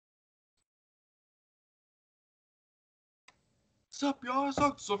what's up, y'all? It's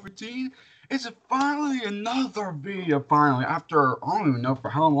October15. It's finally another video, finally. After, I don't even know for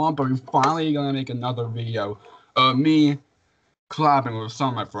how long, but we're finally gonna make another video of me collabing with some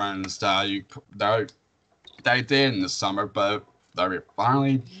of my friends that I did in the summer, but that we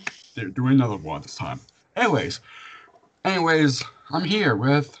finally doing another one this time. Anyways, I'm here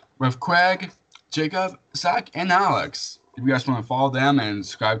with Craig, Jacob, Zach, and Alex. If you guys want to follow them and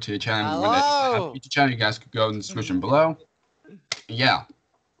subscribe to the channel, when they have YouTube channel, you guys could go in the description below. Yeah.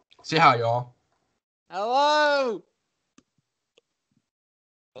 Say hi, y'all. Hello.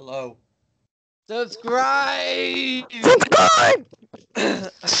 Hello. Subscribe. Subscribe. And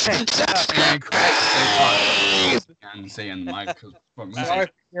Craig, and say in the mic for me. Sorry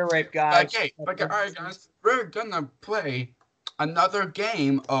for your rape, guys. Okay, alright, guys. We're gonna play another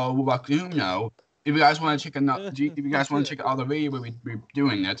game of Uno. If you guys want to check out the video where we're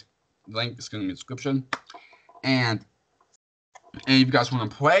doing it, the link is going to be in the description. And if you guys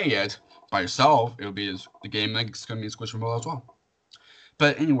want to play it by yourself, it'll be the game link is going to be in the description below as well.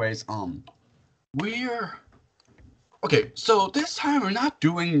 But anyways, okay. So this time we're not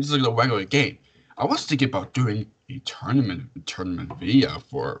doing just like a regular game. I was thinking about doing a tournament video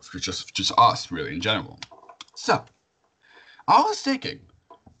for just us really in general. So I was thinking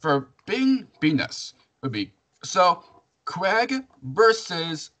for being this would be Craig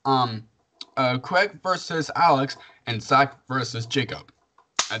versus Alex and Zach versus Jacob,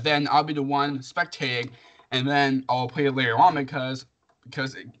 and then I'll be the one spectating, and then I'll play it later on because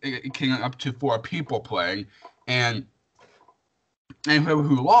it came up to 4 people playing, and whoever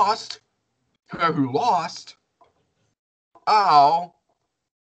who lost, I'll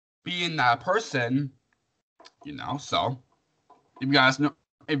be in that person, you know. So if you guys know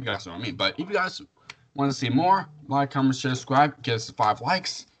what I mean. But if you guys want to see more, like, comment, share, subscribe, give us 5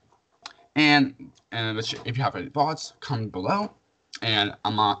 likes, and if you have any thoughts, comment below. And I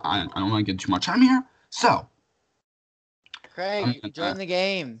don't want to get too much time here, so Craig, join the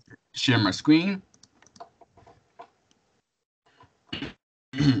game. Share my screen.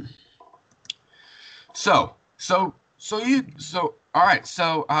 Alright,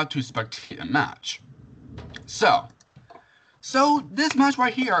 so I have to spectate a match. So this match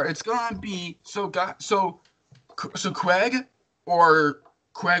right here, it's gonna be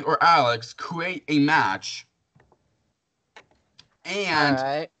Craig or Alex create a match,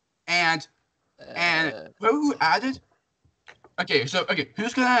 and who added? Okay,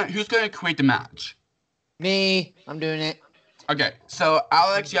 who's gonna create the match? Me, I'm doing it. Okay, so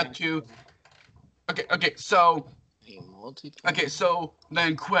Alex, you have to. So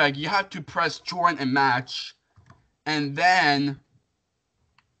then Craig, you have to press join a match. And then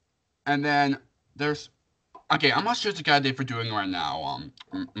there's, okay, I'm not sure it's a good idea for doing right now.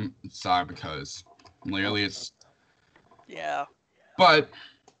 Sorry, because literally it's, Yeah. but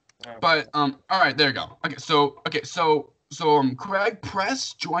all right, there you go. So Craig,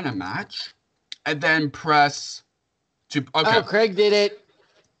 press join a match, and then press to. Okay. Oh, Craig did it.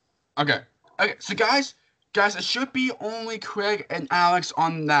 Okay. So guys, it should be only Craig and Alex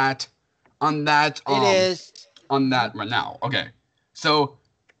on that. It is. On that right now. Okay, so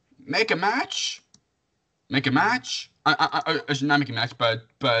make a match. I should not make a match,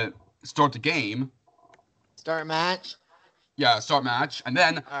 but start the game. Start match. Yeah, start match, and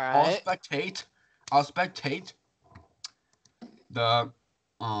then I'll spectate the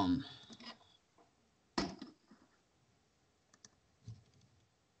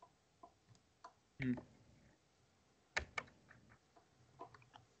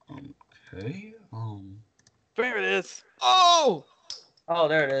okay. There it is. Oh! Oh,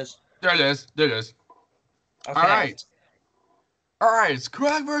 there it is. There it is. Okay. All right. It's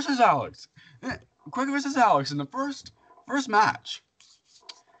Craig versus Alex. Craig versus Alex in the first match,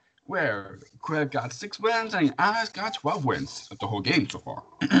 where Craig got 6 wins and Alex got 12 wins of the whole game so far.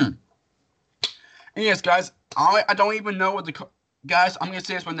 And yes, guys, I don't even know what guys. I'm gonna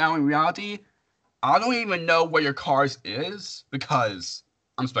say this right now. In reality, I don't even know what your cards is because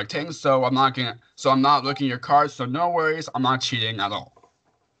I'm spectating, so I'm not looking at your cards, so no worries, I'm not cheating at all.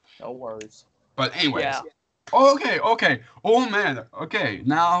 No worries. But anyways. Yeah. Okay. Oh man. Okay.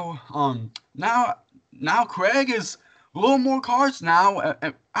 Now Craig is a little more cards now.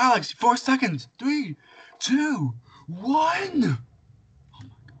 Alex, 4 seconds. 3, 2, 1. Oh my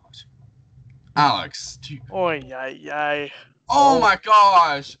gosh. Alex. Oh my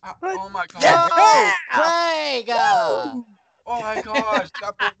gosh. Oh my gosh. No! Craig! Oh my gosh,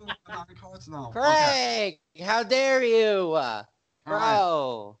 that blew 9 cards now. Craig, how dare you,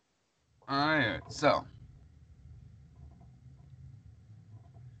 bro? Alright, so.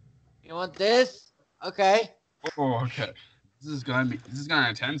 You want this? Okay. Oh, okay. This is gonna be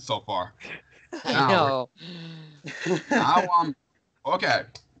intense so far. I Now, know. Okay.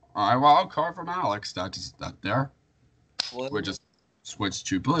 All right. Well, card from Alex. That's that there. Blue. We'll just switch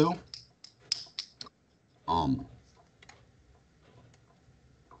to blue.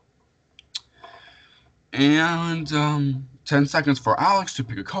 And 10 seconds for Alex to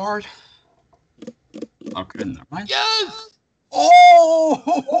pick a card. Okay, never mind. Yes! Oh,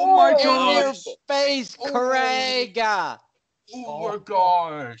 my In your gosh! face, Craig! Oh my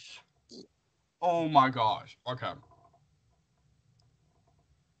gosh! Oh my gosh! Okay.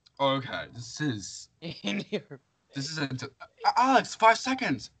 Okay, this is In your... Alex. 5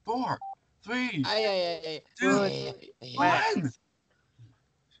 seconds. 4, 3, Ay. 2, 1.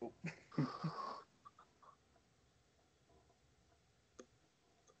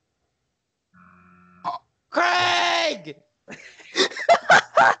 Craig!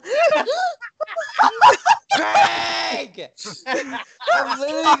 Craig! I'm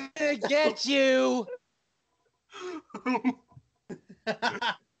literally gonna get you!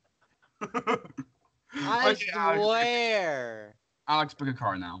 I Okay, swear! Alex, pick a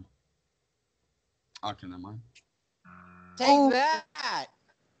card now. Okay, never mind. Take that!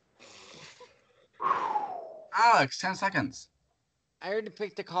 Alex, 10 seconds. I already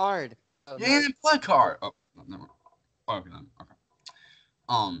picked a card. Oh, You no. didn't play a card. Oh, no, never mind. Okay, then. Okay.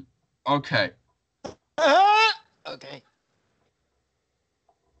 Okay. Okay.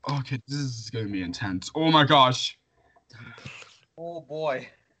 Okay, this is gonna be intense. Oh my gosh. Oh boy.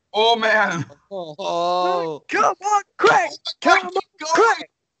 Oh man. Oh. Come on, Craig! Come on, Craig!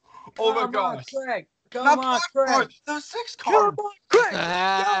 Oh my Come on, gosh. Craig! Come Not on, 5 Craig! cards. There's 6 Come cards. on, Craig!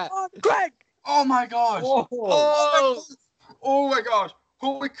 Come on, Craig! Oh my gosh. Oh, Oh. Oh my gosh.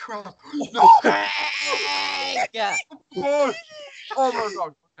 Holy crap. No. Craig! Oh my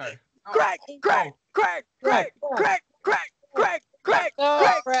gosh. Okay. Craig! Craig! Craig! Craig! Craig! Craig! Craig! Craig!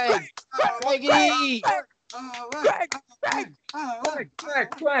 No, Craig! Craig! Craigie! Craig!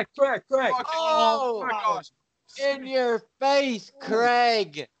 Oh! my gosh. In your face,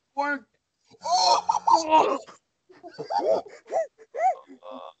 Craig! One. Oh.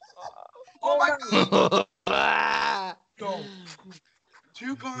 Oh my god. Go.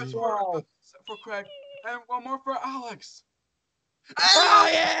 2 cards for Craig and 1 more for Alex. Oh,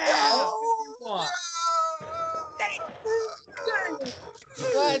 yeah!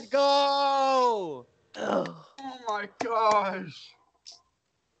 Let's go! Oh my gosh.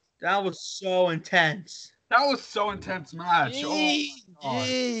 That was so intense. That was so intense match.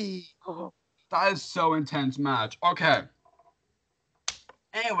 GG. That is so intense match. Okay.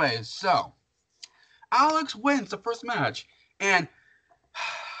 Anyways, so Alex wins the first match, and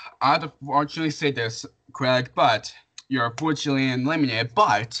I have to fortunately say this, Craig, but you're unfortunately eliminated.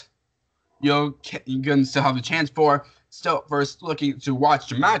 But you can still have a chance for first looking to watch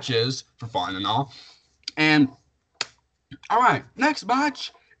the matches for fun and all. And all right, next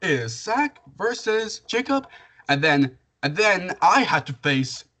match is Zach versus Jacob, and then I had to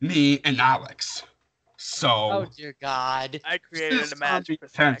face me and Alex. So Oh, dear God. I this created is a match gonna be for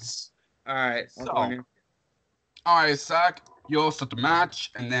Zach. intense. All right. So, all right, Zach, you'll start the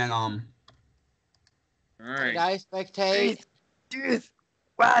match, and then All Did right. I spectate? Dude,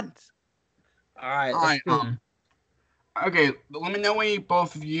 once. All right. all right, okay, let me know when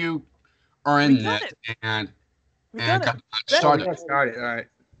both of you are in it, and got the match started. Started. All right.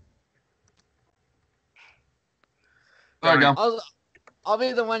 There we go. I'll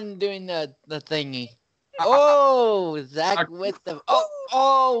be the one doing the thingy. Oh, Zach with the...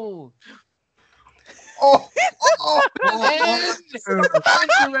 Oh! And...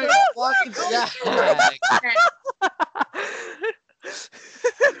 Fucking Zach!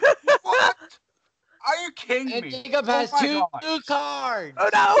 What? Are you kidding And me? Jacob has Oh my two gosh. cards! Oh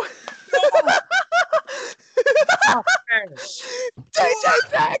no! JJ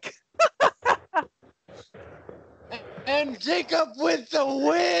Zach! And Jacob with the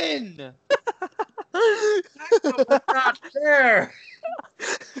win! Not fair.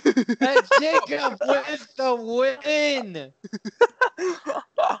 And Jacob with the win!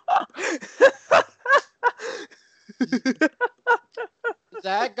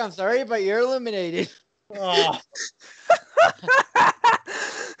 Zach, I'm sorry, but you're eliminated. Oh.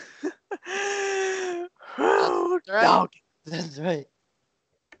 That's right. That's right.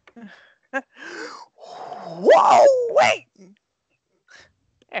 Whoa! Wait.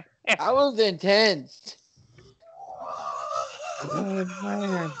 That was intense. Oh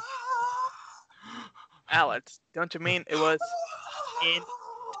man. Alex, don't you mean it was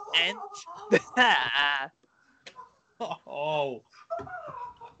intense? Oh.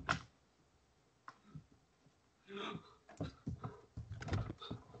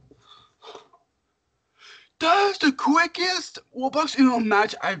 That is the quickest Roblox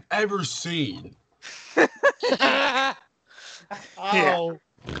match I've ever seen. Yeah. Oh.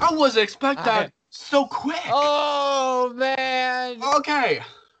 I wasn't expect that so quick. Oh man. Okay.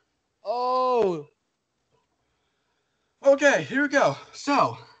 Oh. Okay, here we go.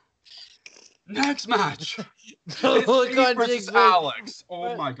 So, next match. Look It's me on versus Jake's face. Alex.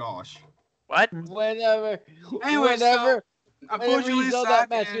 Oh my gosh. What? Whenever Anyway, so, whenever he unfortunately, saw Zach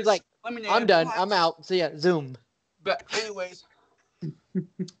that match, he was is like, eliminated, I'm done. but- I'm out. See ya. Zoom. But anyways,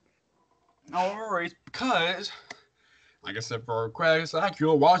 no worries, because, like I said, for Craig, Zach,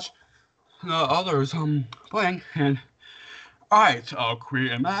 you'll watch others playing, and alright, I'll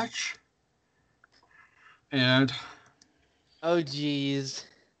create a match, and Oh jeez.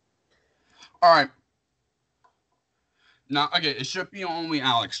 alright. Now, okay, it should be only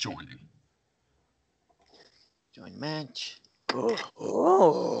Alex joining. Join match.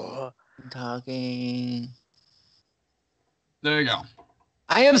 Oh. I'm talking. There you go.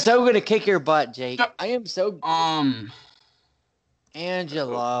 I am so gonna kick your butt, Jake. Yep. I am so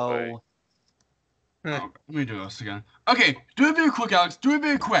Angelo. Let me do this again. Okay, do it very quick, Alex. Do it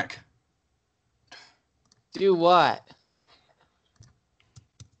very quick. Do what?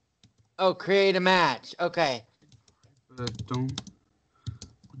 Oh, create a match. Okay.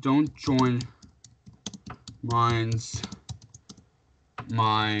 Don't join mines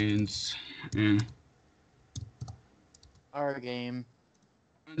in Our game.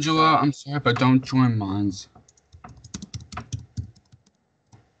 Angela. I'm sorry, but don't join mines.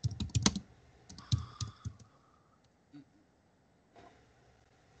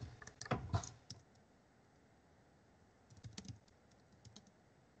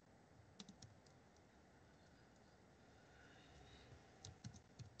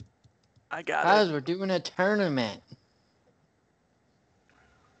 I got Guys, it. we're doing a tournament.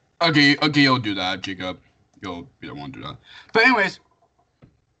 Okay, you'll do that, Jacob. You'll be the one to do that. But anyways,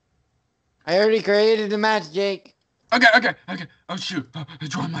 I already created a match, Jake. okay. Oh shoot,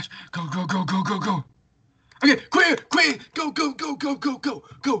 join match. Go. Okay, quick,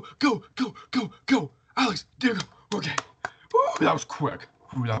 go. Alex, there you go. Okay. Ooh, that was quick.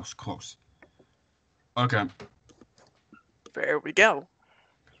 Ooh, that was close. Okay. There we go.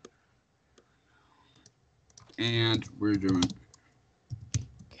 And we're doing.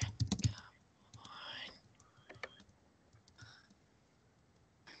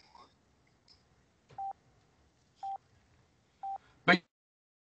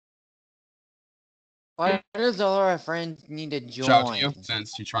 Why does all our friends need to join? Shout out to you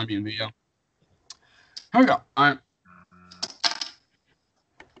since you're trying to be in video. Here we go. Alright.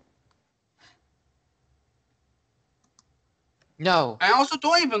 No. And also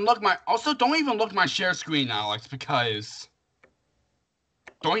don't even look my share screen, Alex, because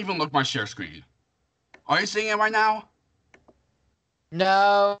don't even look my share screen. Are you seeing it right now?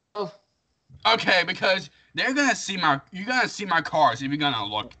 No. Okay, because you're gonna see my cars if you're gonna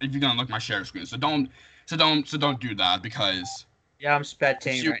look my share screen. So don't do that because Yeah, I'm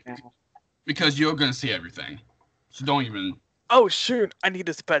spectating right now. because you're gonna see everything. So don't even. Oh shoot, I need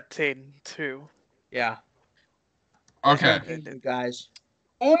to spectate too. Yeah. Okay. Thank you guys.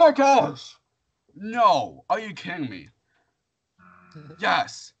 Oh my gosh! No, are you kidding me?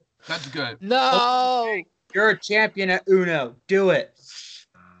 Yes, that's good. No. You're a champion at Uno. Do it.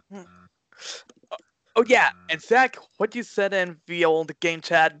 Oh yeah, and Zach, what you said in the old game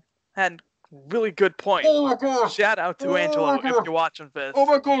chat had really good point. Oh my gosh! Shout out to Oh Angelo my if gosh. you're watching this. Oh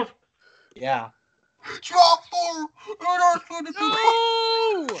my gosh! Yeah. Drop four!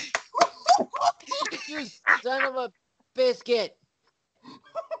 No. You son of a biscuit.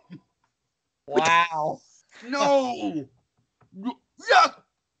 Wow. No! Yes!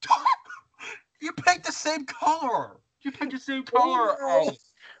 You picked the same color! You picked the same color! Oh.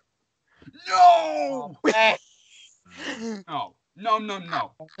 No! Hey. No.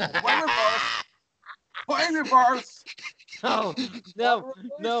 Play reverse! Play reverse! No.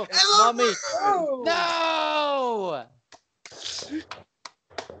 Mommy. No.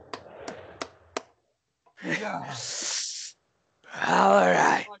 Yeah.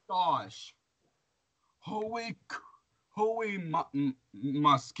 Alright. Oh my gosh. Holy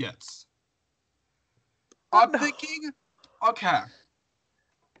muskets. I'm thinking, okay.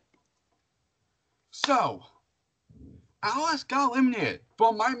 So, Alice got eliminated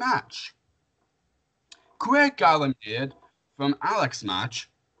from my match. Greg got eliminated from Alex's match.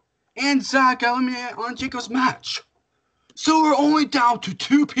 And Zach got eliminated on Jacob's match. So we're only down to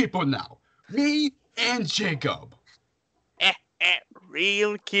 2 people now. Me and Jacob.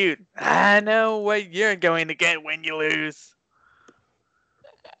 Real cute. I know what you're going to get when you lose.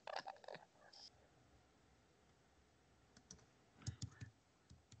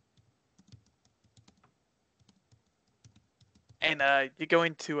 And you're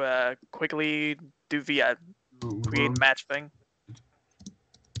going to quickly do the create match thing.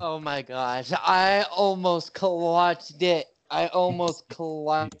 Oh my gosh, I almost clutched it. I almost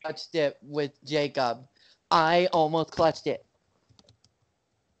clutched it with Jacob. I almost clutched it.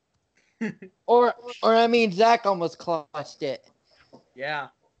 or I mean, Zach almost clutched it. Yeah.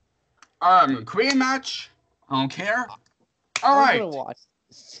 Create a match. I don't care. I'm Alright. gonna watch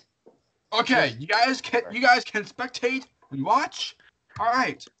this. Okay, you guys can spectate and watch.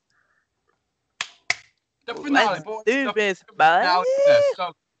 Alright. The finale, Let's boys. do The this, finale is bud.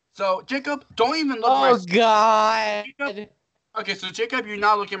 this. So Jacob, don't even look at my Oh god. Jacob, okay, so Jacob, you're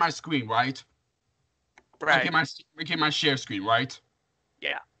not looking at my screen, right? Right. Okay, my share screen, right?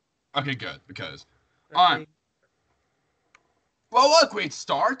 Yeah. Okay, good, because alright. Well, what a great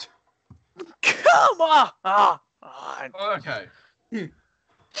start. Come on. Okay.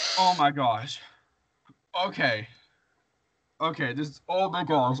 Oh my gosh. Okay. Okay, oh my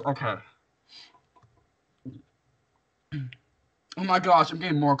gosh, okay. Oh my gosh, I'm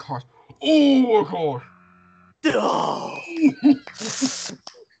getting more cards. Oh my gosh.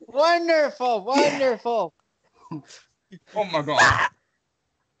 Wonderful, wonderful. Oh my gosh.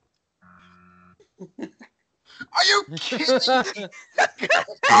 Are you kidding me?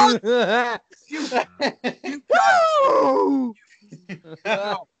 You guys.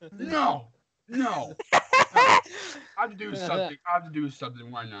 No. I have to do something. I have to do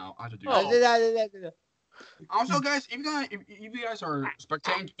something right now. I have to do something. Also, guys, if you guys are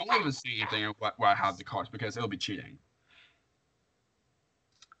spectating, don't even say anything where I have the cards because it'll be cheating.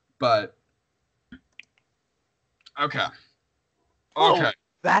 But okay. Oh,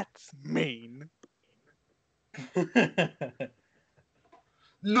 that's mean.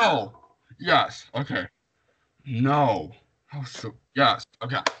 No. Yes. Okay. No. Oh, so yes.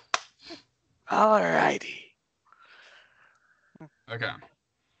 Okay. Alrighty. Okay.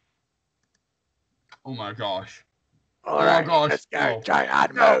 Oh my gosh. Alright, gosh, let's go. no. Try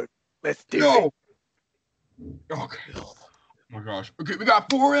hard No. mode. Let's do it. No. Okay. Oh my gosh. Okay, we got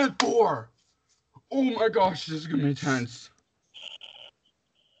 4 and 4. Oh my gosh, this is gonna be intense.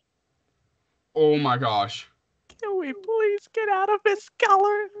 Oh my gosh. Can we please get out of this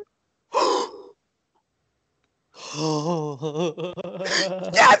color?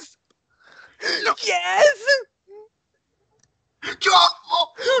 Yes! No. Yes! Oh.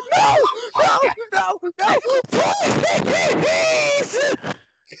 No! Please!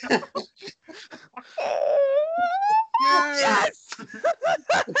 Yes!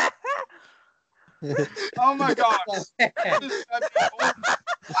 Oh my gosh. This is gonna be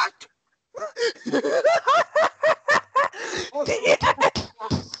what? Oh,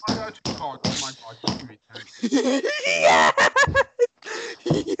 I got 2 cards. Oh my gosh, this is gonna be intense. Yes!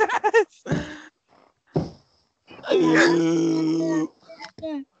 Yes!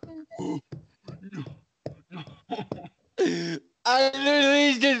 I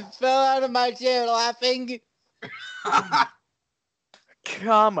literally just fell out of my chair laughing.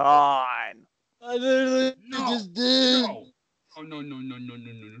 Come on. I literally No, just did. no. Oh no,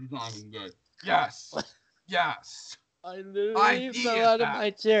 it's not even good. Yes. Yes. I I literally needed fell out of that. my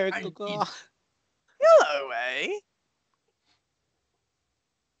chair. I need- Hello, eh?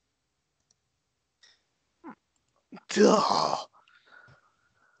 Duh.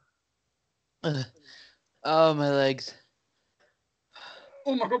 Oh, my legs.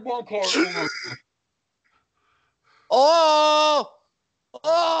 Oh my god, ball card. Oh my god. Oh!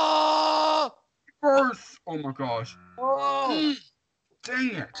 Oh! First. Oh my gosh. Oh!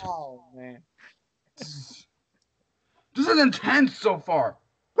 Dang it. Oh man. This is intense so far.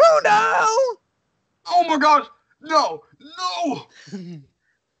 Oh no! Oh my gosh. No. No.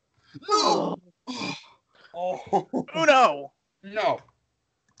 Oh. Uno! No.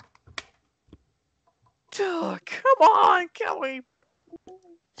 Duh, come on, can we?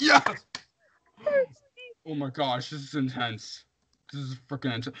 Yes. Oh my gosh, this is intense. This is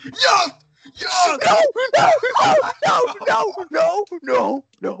freaking intense. Yes. Yes.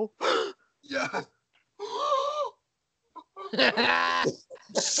 No! Yes.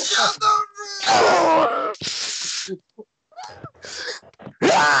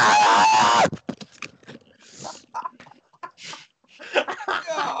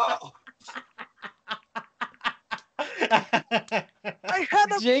 I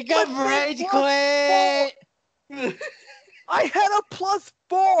had a Jacob rage quit! I had a +4.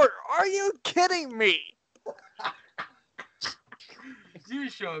 Are you kidding me? You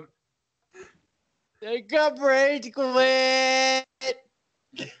should. Jacob rage quit!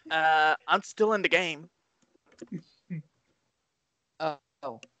 I'm still in the game.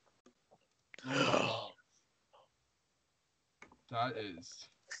 Oh. That is.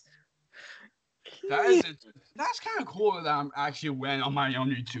 That's kind of cool that I'm actually went on my own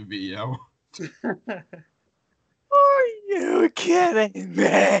YouTube video. Are you kidding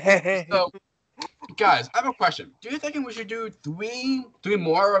me? So, guys, I have a question. Do you think we should do three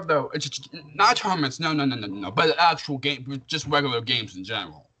more of the not tournaments? No, but actual game, just regular games in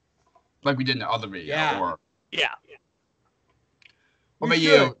general, like we did in the other video. Yeah. Or Yeah. what We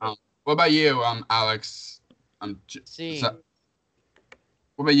about should. you? What about you, Alex? See. What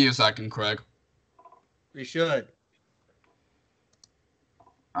about you, second, Craig? We should.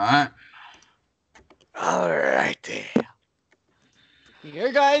 All right. Alrighty.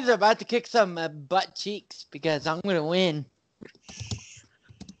 You guys are about to kick some butt cheeks because I'm gonna win.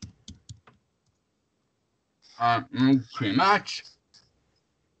 Pretty much.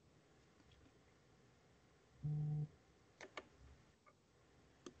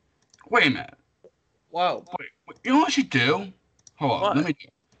 Wait a minute. Whoa. Wait, you know what I should do? Hold on. What?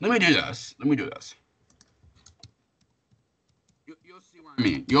 Let me do this. Let me do this. You'll see what I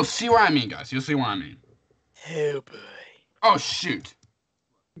mean. You'll see what I mean, guys. You'll see what I mean. Oh boy. Oh shoot.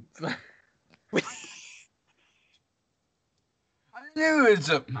 I knew it's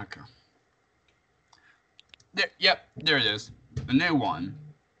a. Okay. Yep, there it is. The new one.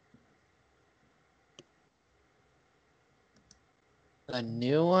 A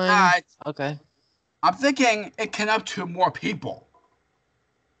new one? Okay. I'm thinking it can up to more people.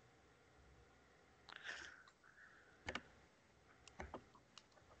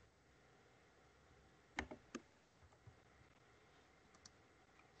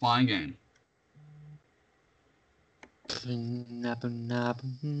 Flying game.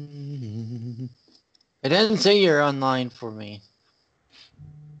 It didn't say you're online for me.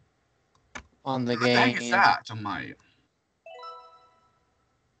 On the What the heck is game. that on my?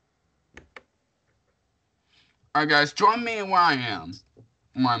 Alright, guys, join me where I am.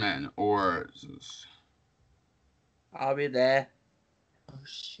 Where I'm in, or is this... I'll be there. Oh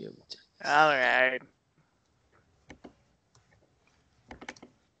shoot. Alright.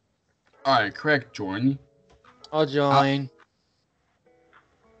 Alright, correct, join. I'll join.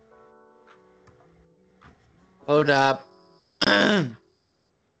 Hold up.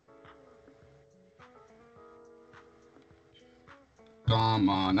 Come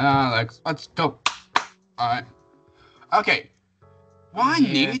on, Alex, let's go. Alright. Okay. What I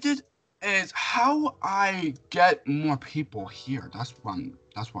Yeah. needed is how I get more people here. That's what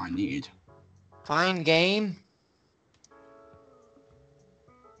I need. Fine game.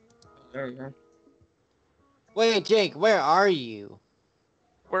 There we go. Wait, Jake, where are you?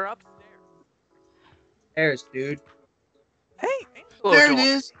 We're upstairs. There's, dude. Hey, There it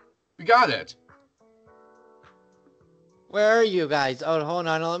is. We got it. Where are you guys? Oh, hold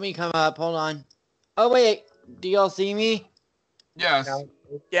on. Let me come up. Hold on. Oh, wait. Do y'all see me? Yes. Now,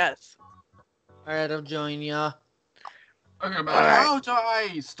 Yes. Alright, I'll join ya. Okay, but Alright. how do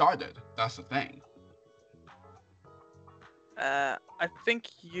I start it? That's the thing. I think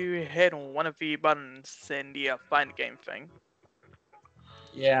you hit one of the buttons in the find game thing.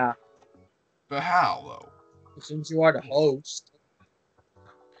 yeah. But how though? Since you are the host.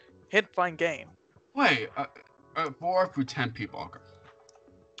 Hit find game. Wait, 4 through 10 people. Okay.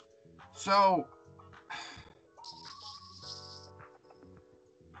 So.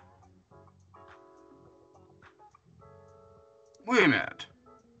 Wait a minute.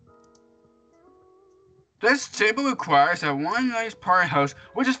 This table requires that one nice party house,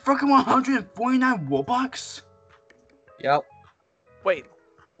 which is fucking 149 Roblox? Yep. Wait,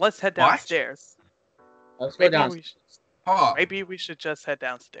 let's head What? downstairs. Let's go Maybe down. Hold up. Maybe we should just head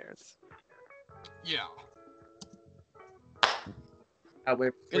downstairs. Yeah.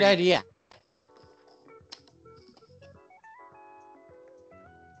 We're Good free. idea.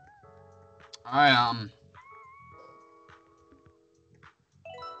 Alright,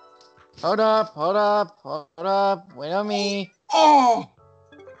 Hold up. Wait on me. Oh!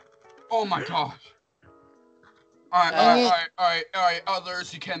 Oh my gosh. Dang Alright,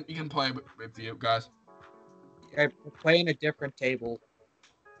 others, you can play with you guys. We're playing a different table.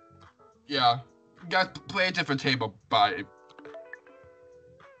 Yeah. You guys play a different table, bye.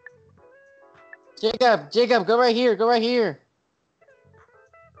 Jacob, go right here.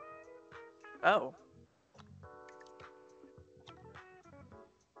 Oh.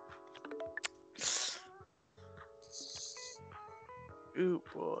 Ooh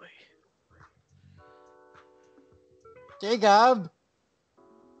boy. Jacob.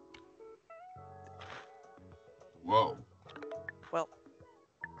 Whoa. Well.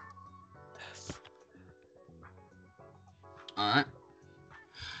 Alright.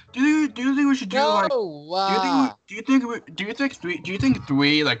 Do you think we should do like No. do Do you think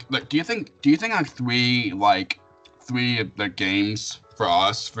three like like three like games for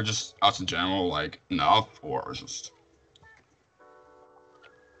us for just us in general like enough or just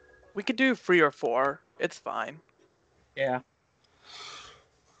We could do 3 or 4. It's fine. Yeah.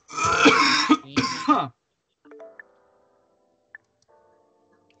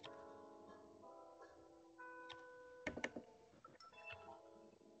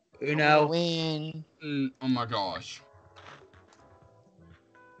 Uno. Win. Oh my gosh.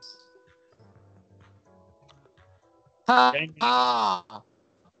 Ha Dang it. ha,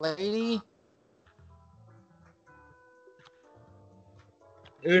 lady.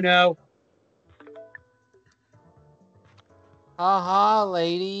 Uno. Ha ha,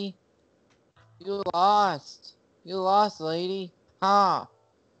 lady. You lost. You lost, lady. Ha.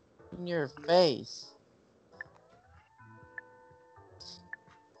 In your face.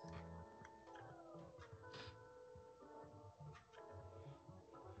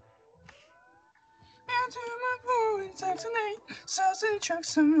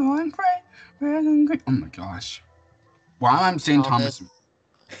 Oh my gosh. Why am I saying All Thomas?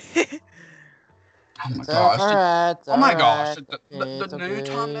 this. Oh my It's gosh. alright. It's Oh my gosh. alright. The It's new okay.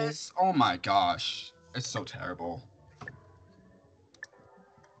 Thomas. Oh my gosh. It's so terrible.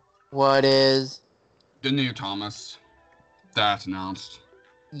 What is? The new Thomas. That's announced.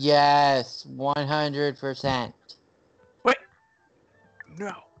 Yes, 100%. Wait.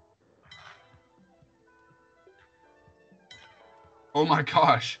 No. Oh my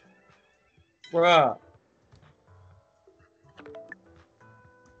gosh. Bruh.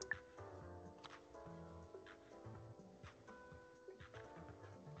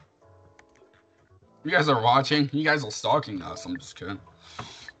 You guys are watching? You guys are stalking us. I'm just kidding.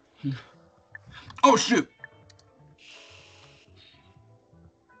 Oh shoot.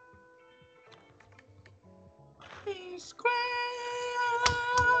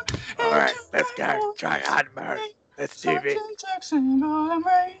 Alright, let's go. Try hard mode. Let's do this.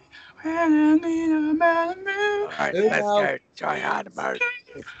 Alright, let's Uno. go. Try hard mode.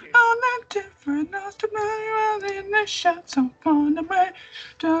 Let's do this. I'm not different, not to me, in the shots up on the way.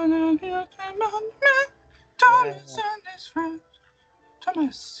 Down in the Thomas and his friends.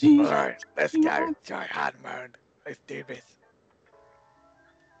 Thomas, he's Alright, let's go. Try hard mode. Let's do this.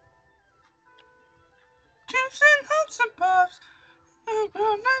 tips and hopes and puffs.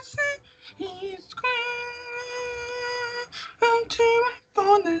 He's I'm too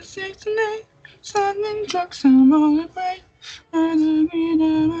on the 6 and 8. Sudden trucks and rolling away.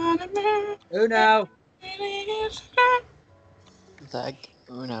 Uno. Zach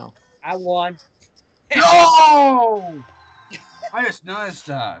Uno. I won. No! I just noticed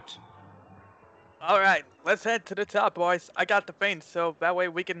that. Alright, let's head to the top, boys. I got the paint, so that way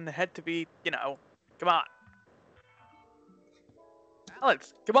we can head to be, come on.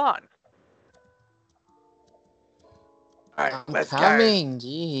 Alex, come on. Alright, I'm let's go. coming,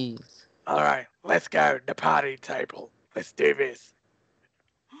 jeez. Alright, let's go. The party table. Let's do this.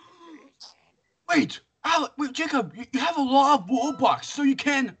 Wait, Alex, wait, Jacob, you have a lot of ROBLOX, so you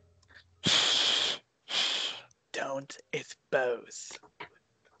can. Don't expose.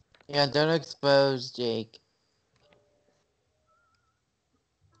 Yeah, don't expose Jake.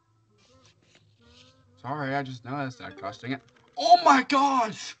 Sorry, I just noticed that. Gosh dang it. Oh my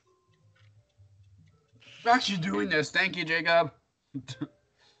gosh! We're actually doing this. Thank you, Jacob.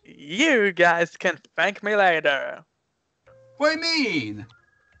 You guys can thank me later. What do you mean?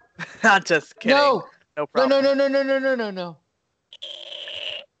 I'm just kidding. No! No No, problem. no, no, no, no, no, no, no, no.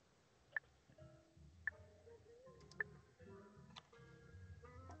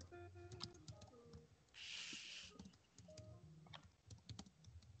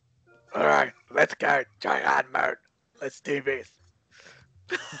 Alright, let's go. Try hard mode. Let's do this.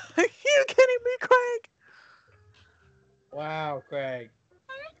 You kidding me, Craig? Wow, Craig.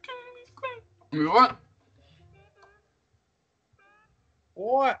 You know what?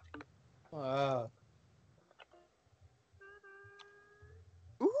 What?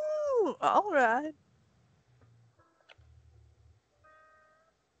 Ooh, alright.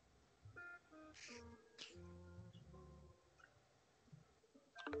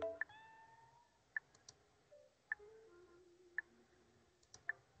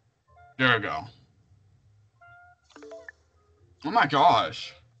 There we go. Oh my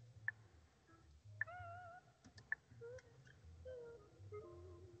gosh.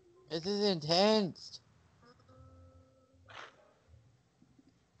 This is intense.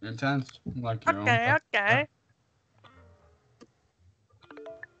 Intense. Like you know. Okay, okay.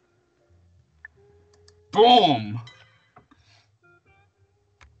 Boom!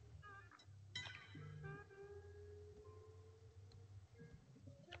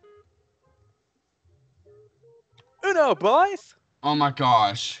 Uno, boys. Oh my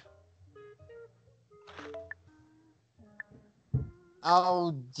gosh.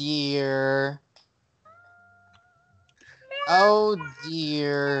 Oh dear. Oh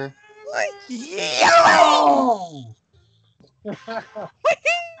dear. Yo!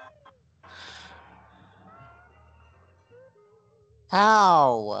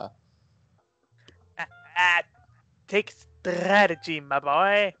 How? Ah, take strategy, my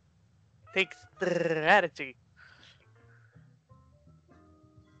boy. Take strategy.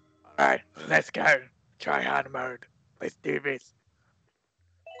 Alright, let's go. Try hard mode. Let's do this.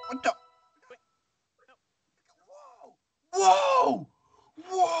 What the? Whoa!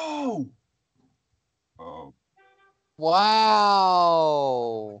 Whoa! Oh.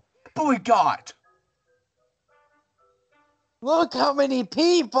 Wow. But we got. Look how many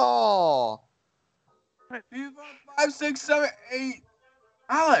people. 3, 4, 5, 6, 7, 8.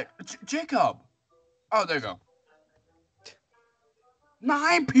 Alec, Jacob. Oh, there you go.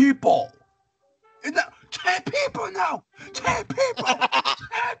 9 people. 10 people now. 10 people.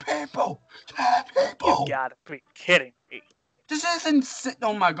 10 people. 10 You people. gotta be kidding me. This is insane.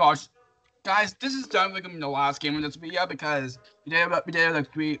 Oh my gosh. Guys, this is definitely gonna be the last game in this video because we did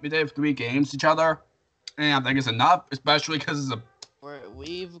have 3 games each other. And I think it's enough, especially because it's a.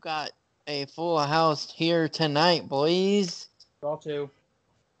 We've got a full house here tonight, boys. Draw 2.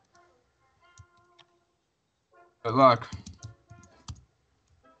 But look.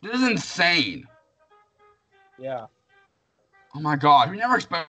 This is insane. Yeah. Oh my god, we never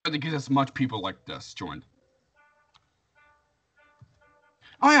expected to get as much people like this joined.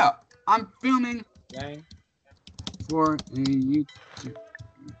 Oh yeah, I'm filming Gang. for a YouTube.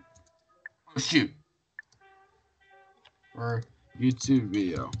 Oh shoot. For a YouTube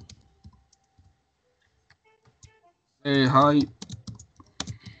video. Hey, hi.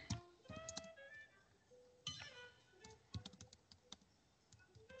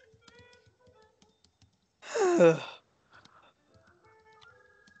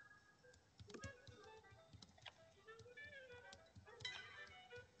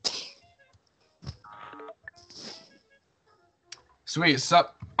 Sweet,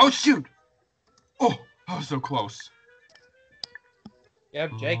 sup? Oh shoot! Oh, I was so close.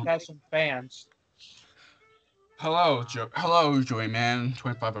 Yep, Jake has some fans. Hello, Hello, Joeyman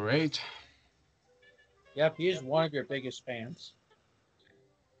 2508. Yep, he is one of your biggest fans.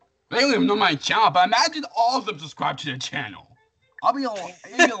 They don't even know my channel, but imagine all of them subscribe to the channel. I'll be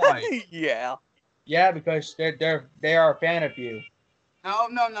like, Yeah. Yeah, because they are a fan of you.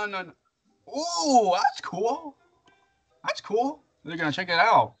 no. Oh, that's cool. That's cool. They're gonna check it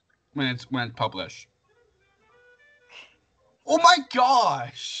out when it's published. Oh my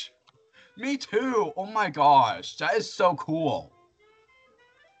gosh! Me too. Oh my gosh, that is so cool.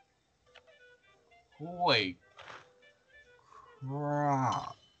 Holy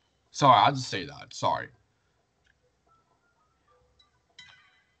crap! Sorry, I'll just say that. Sorry.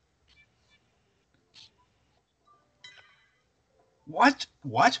 What?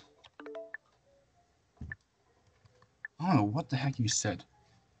 What? I don't know what the heck you said.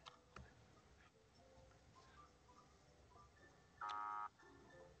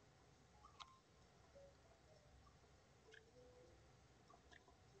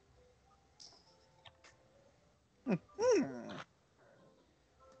 Hmm.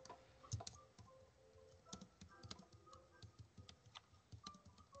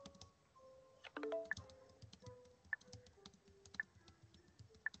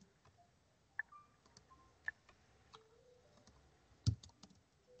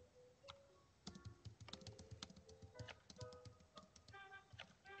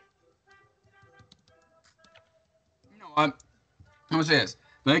 You know what? I'm gonna say this.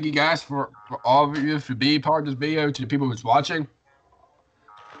 Thank you guys for all of you for being part of this video. To the people who's watching.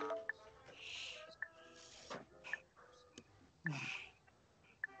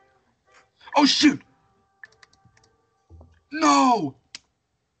 Oh shoot! No!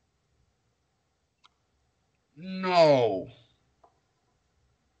 No!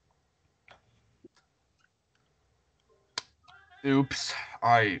 Oops!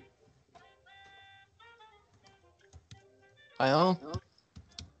 Well,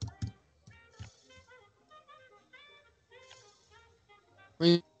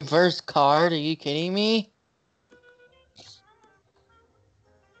 reverse card? Are you kidding me?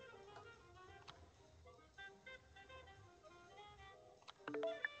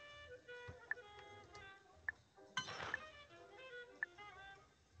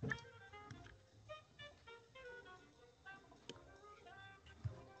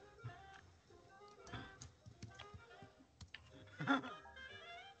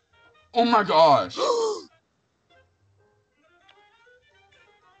 Oh my gosh!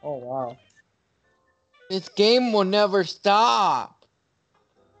 Oh wow. This game will never stop.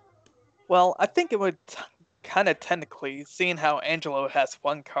 Well, I think it would kind of technically, seeing how Angelo has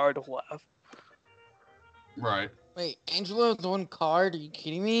one card left. Right. Wait, Angelo has one card? Are you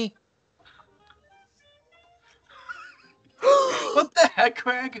kidding me? What the heck,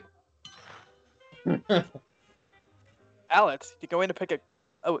 Craig? Alex, you're going to pick a.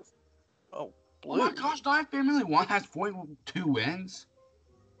 Oh, blue. Oh my gosh, Nine Family 1 has 42 wins?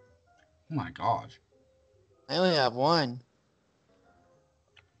 Oh my gosh. I only have one.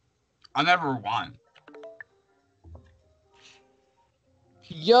 I never won.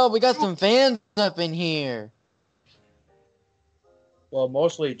 Yo, we got some fans up in here. Well,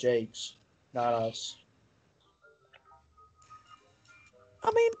 mostly Jake's, not us.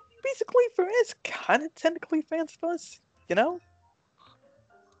 I mean, basically, for it's kind of technically fans of us, you know?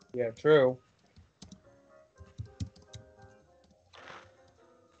 Yeah, true.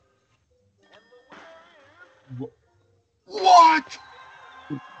 What?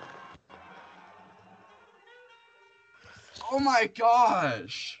 Oh my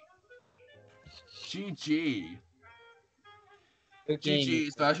gosh. GG. Good game. GG,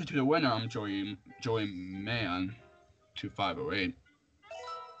 especially to the winner. I'm Joey Man 2508.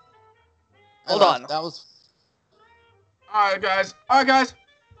 Hold on. That was. Alright guys. Alright guys,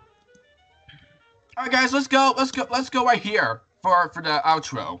 let's go right here for the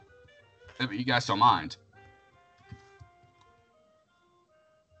outro. If you guys don't mind.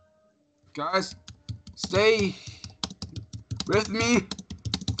 Guys, stay with me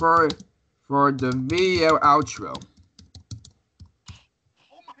for the video outro.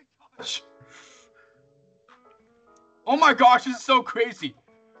 Oh my gosh. Oh my gosh, this is so crazy.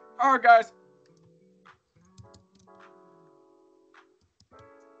 Alright guys.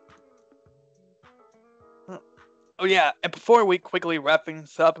 Oh yeah, and before we quickly wrap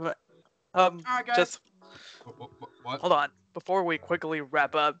things up, Alright guys. just What? hold on. Before we quickly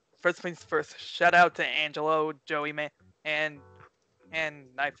wrap up, first things first. Shout out to Angelo, Joey Man, and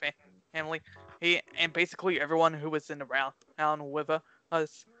Knife Family. And basically everyone who was in the round with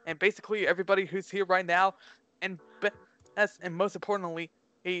us, and basically everybody who's here right now, and most importantly,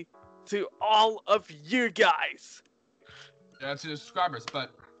 to all of you guys. Yeah, to the subscribers,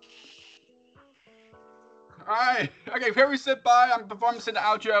 but alright, okay, here we sit bye. I'm performing the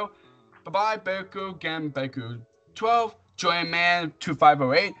outro. Bye bye, Beku, Gam Beku 12, Joy Man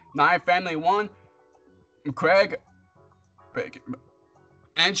 2508, Nine Family 1, Craig,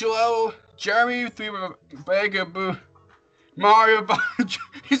 Angelo, Jeremy, 3 Begaboo, Mario,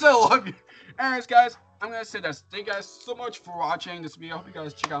 he said I love you. Anyways, guys, I'm gonna say this. Thank you guys so much for watching this video. I hope you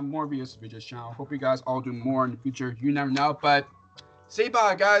guys check out more videos of this channel. Hope you guys all do more in the future. You never know, but say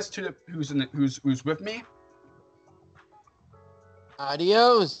bye, guys, to the who's with me.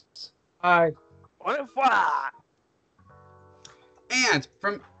 Adios. Hi. What if I? And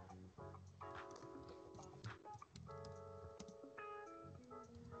from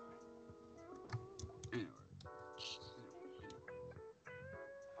anyways,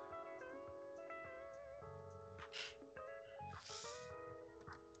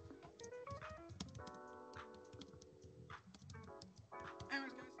 guys,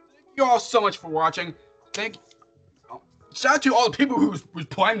 thank you all so much for watching. Thank you. Shout out to all the people who's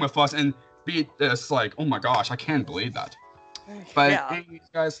playing with us and beat this. Like, oh my gosh, I can't believe that. But Yeah. anyways,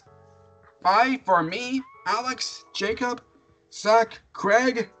 guys, bye for me, Alex, Jacob, Zach,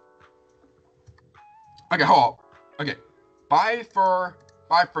 Craig. Okay, hold on. Okay, bye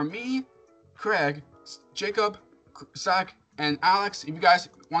for me, Craig, Jacob, Zach, and Alex. If you guys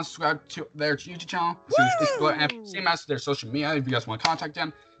want to subscribe to their YouTube channel, same as their social media. If you guys want to contact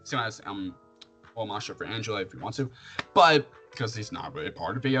them, same as well, I'm not sure for Angela if you want to, but because he's not really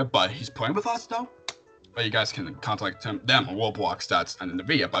part of the video, but he's playing with us though. But you guys can contact them on ROBLOX stats and in the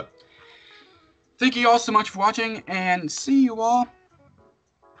video. But thank you all so much for watching, and see you all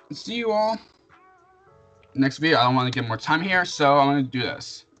next video. I don't want to get more time here, so I'm going to do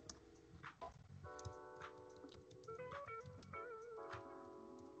this.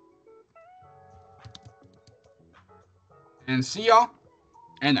 And see y'all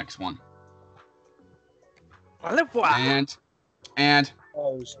in the next one. And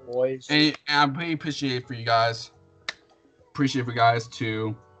Those boys. And I really appreciate for you guys. Appreciate for you guys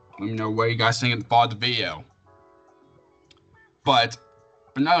to let me know what you guys think about the video. But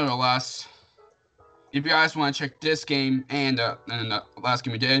nonetheless, if you guys want to check this game and the last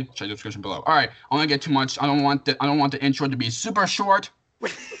game we did, check the description below. All right, I don't want to get too much. I don't want the intro to be super short.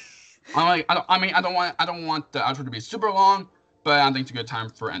 I don't want the outro to be super long. But I think it's a good time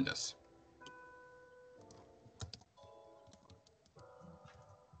for end this.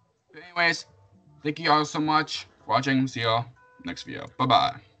 But anyways, thank you all so much for watching. See y'all next video.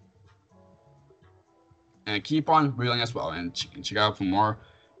 Bye-bye. And keep on reeling as well. And check out for more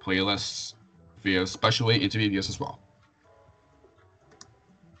playlists, videos, especially interview videos as well.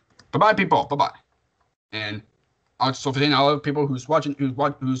 Bye-bye, people. Bye-bye. And also for all the people who's watching,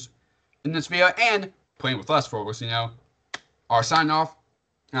 who's in this video and playing with us for us, are signing off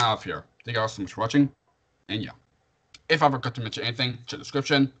and out of here. Thank you all so much for watching. And yeah, if I forgot to mention anything, check the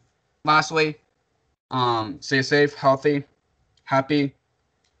description. Lastly, stay safe, healthy, happy,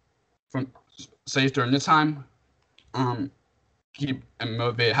 safe during this time. Keep and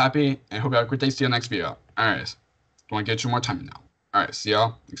motivated, happy, and hope you have a great day. See you next video. Alright, don't want to get you more time now. Alright, see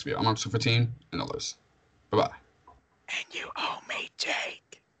y'all next video. I'm Super 15 and others. Bye bye. And you owe me, Jay.